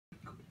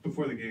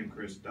Before the game,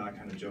 Chris, Doc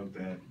kind of joked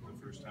that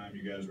the first time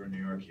you guys were in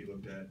New York, he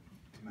looked at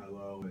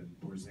Melo and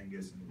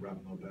Porzingis and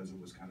Robin Lopez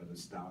and was kind of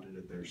astounded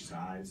at their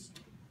size.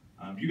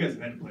 You guys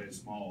have had to play it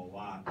small a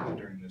lot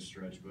during this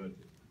stretch, but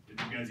did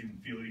you guys even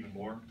feel it even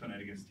more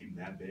tonight against a team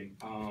that big?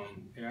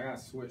 Yeah, I got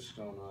switched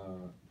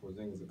on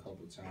Porzingis a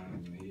couple of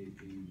times, and he's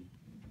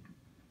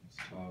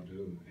a tall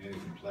dude, and he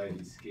can play.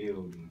 He's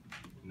skilled and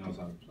he knows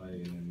how to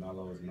play. And then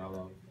Melo is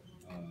Melo.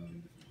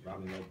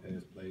 Robin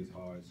Lopez plays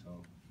hard,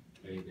 so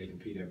they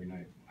compete every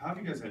night. How have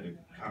you guys had to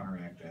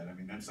counteract that? I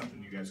mean, that's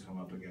something you guys come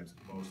up against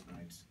most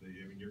nights. I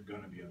mean, you're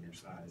going to be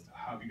undersized.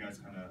 How have you guys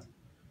kind of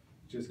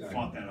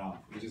fought that off?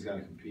 We just got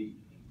to compete.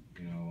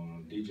 You know,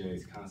 DJ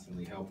is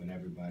constantly helping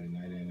everybody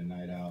night in and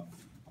night out,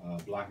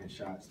 blocking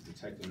shots,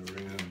 protecting the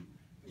rim.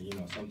 And, you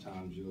know,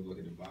 sometimes you'll look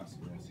at the box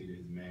score and see that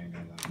his man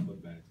got a lot of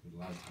putbacks, but a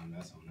lot of times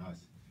that's on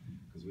us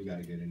because we got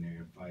to get in there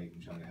and fight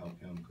and try to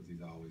help him because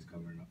he's always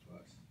covering up for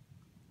us.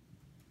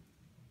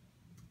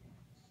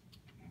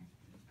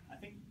 I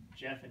think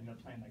Jeff ended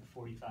up playing like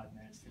 45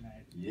 minutes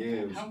tonight.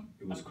 Yeah,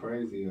 it was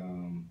crazy.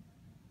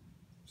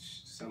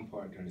 Some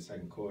part during the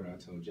second quarter, I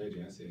told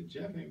JJ, I said,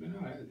 Jeff ain't been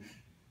out.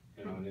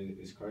 You know, and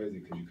it's crazy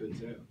because you couldn't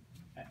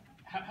tell.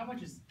 How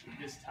much is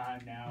this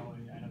time now,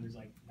 and I know there's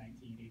like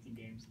 19, 18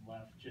 games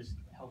left, just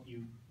help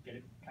you get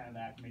it kind of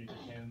acclimated to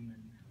him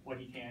and what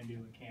he can do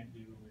and can't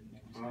do,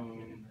 and just kind of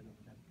get in rhythm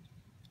with him?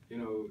 You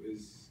know,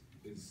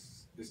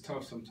 it's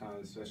tough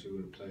sometimes, especially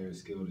with a player as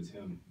skilled as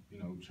him, you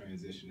know,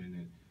 transitioning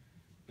it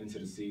into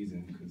the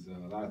season, because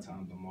a lot of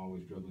times I'm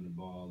always dribbling the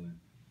ball, and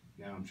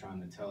now I'm trying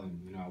to tell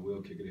him, you know, I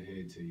will kick it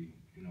ahead to you.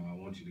 You know, I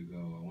want you to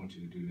go. I want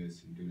you to do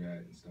this and do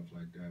that and stuff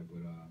like that.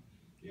 But,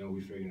 you know,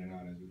 we're figuring it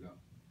out as we go.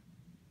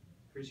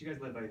 Chris, you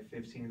guys led by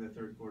 15 in the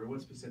third quarter.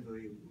 What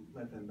specifically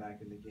led them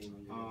back in the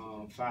game?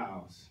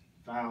 Fouls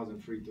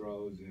and free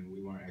throws, and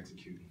we weren't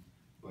executing.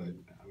 But,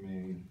 I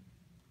mean,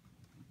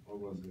 what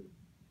was it?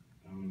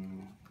 I don't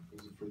know. It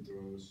was the free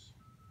throws.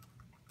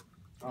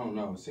 I don't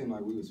know. It seemed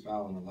like we was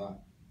fouling a lot.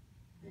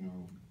 You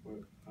know,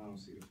 but I don't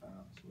see the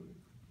fouls.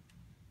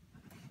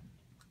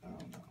 I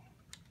don't know.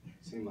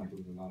 It seemed like it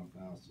was a lot of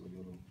fouls to a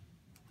little.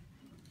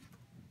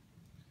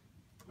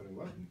 But it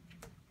wasn't.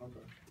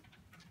 Okay.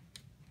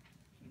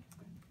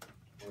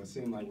 Well, it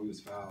seemed like we was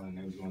fouling and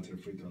they was going to the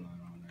free throw line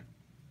on there,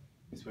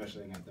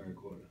 especially in that third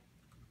quarter.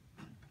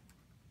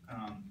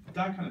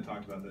 Doc kind of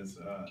talked about this.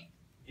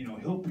 You know,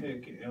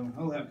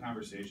 he'll have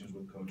conversations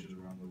with coaches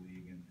around the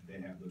league, and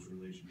they have those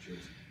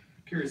relationships.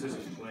 I'm curious, as a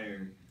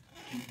player,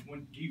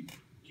 do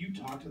you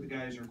talk to the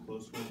guys you're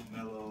close with,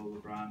 Melo,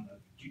 LeBron?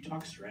 Do you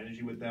talk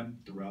strategy with them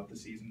throughout the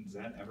season? Does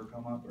that ever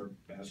come up, or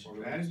basketball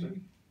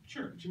strategy?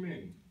 Sure. What you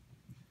mean?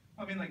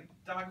 I mean, like,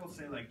 Doc will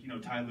say, like, you know,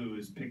 Ty Lue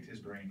has picked his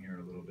brain here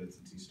a little bit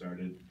since he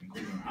started in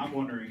Cleveland. I'm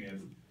wondering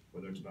if,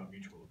 whether it's about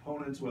mutual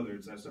opponents, whether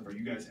it's that stuff, are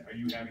you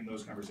having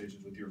those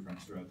conversations with your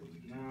friends throughout the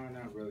league? No,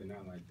 not really,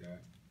 not like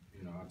that.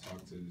 You know, I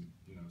talk to,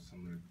 you know, some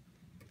of the,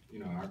 you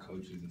know, our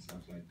coaches and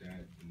stuff like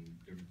that and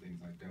different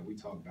things like that. We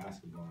talk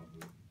basketball,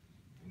 but,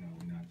 you know,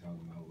 we're not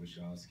talking about what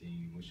y'all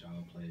scheme, what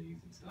y'all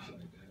plays and stuff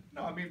like that.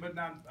 No, I mean, but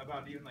not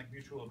about even, like,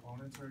 mutual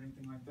opponents or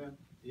anything like that?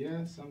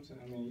 Yeah,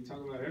 sometimes. I mean, you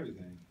talk about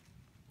everything.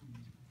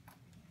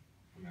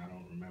 I mean, I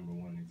don't remember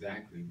one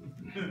exactly, but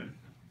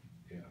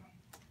yeah.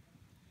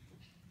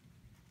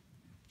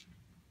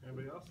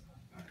 Anybody else?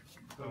 All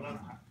right. Go on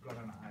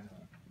a high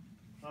note.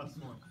 Last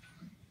one.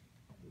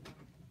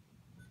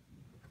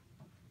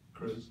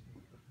 Chris,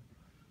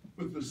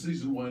 with the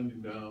season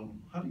winding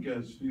down, how do you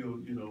guys feel,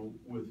 you know,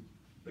 with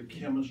the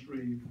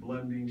chemistry,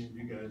 blending,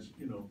 you guys,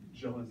 you know,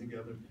 gelling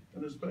together,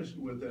 and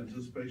especially with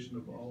anticipation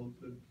of all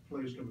of the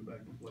players coming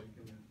back to play?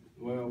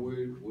 Well,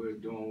 we're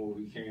doing what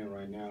we can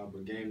right now,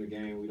 but game to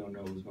game, we don't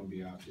know who's going to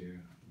be out there.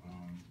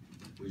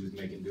 We're just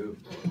making do.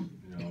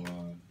 You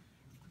know,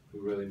 we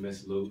really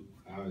miss Luke.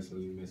 Obviously,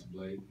 we miss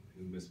Blake.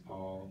 We miss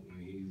Paul when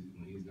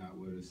he's not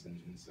with us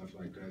and stuff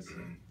like that. So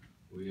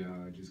we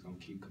are just going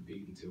to keep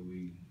competing until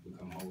we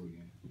become whole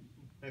again.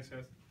 Thanks,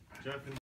 guys. Jeff and